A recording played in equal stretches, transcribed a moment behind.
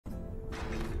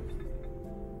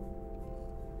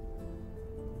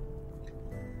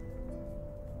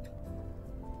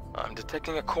I'm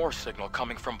detecting a core signal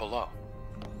coming from below.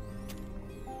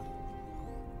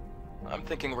 I'm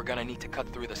thinking we're gonna need to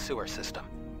cut through the sewer system.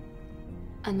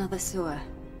 Another sewer.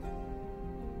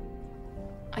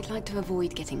 I'd like to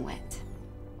avoid getting wet.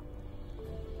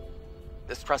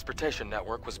 This transportation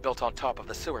network was built on top of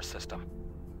the sewer system.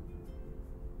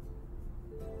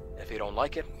 If you don't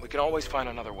like it, we can always find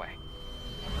another way.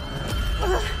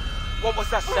 What was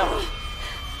that sound?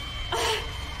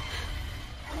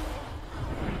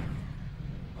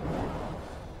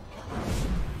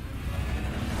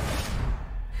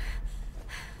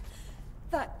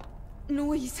 That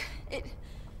noise,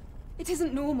 it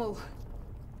isn't normal.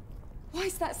 Why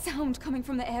is that sound coming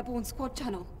from the airborne squad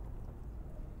channel?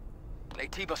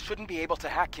 Naytiba shouldn't be able to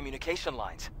hack communication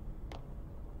lines.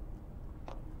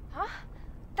 Huh?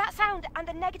 That sound and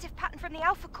the negative pattern from the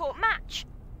Alpha Core match.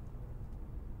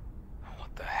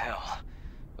 What the hell?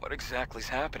 What exactly is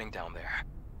happening down there?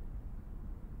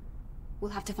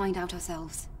 We'll have to find out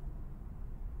ourselves.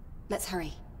 Let's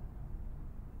hurry.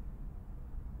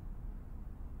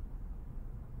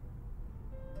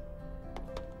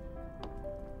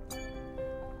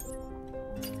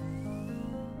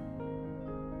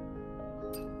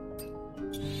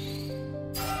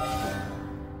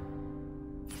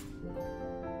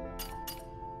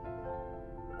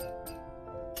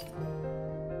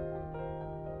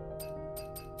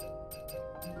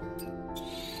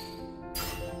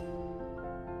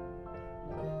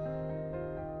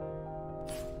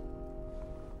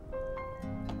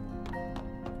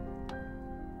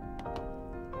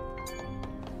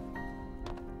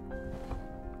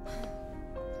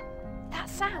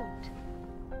 Sound.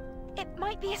 It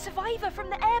might be a survivor from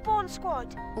the airborne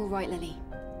squad. All right, Lily.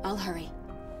 I'll hurry.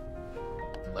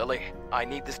 Lily, I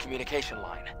need this communication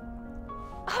line.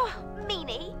 Oh,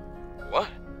 meanie. What?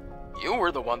 You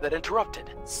were the one that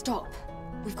interrupted. Stop.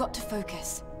 We've got to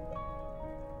focus.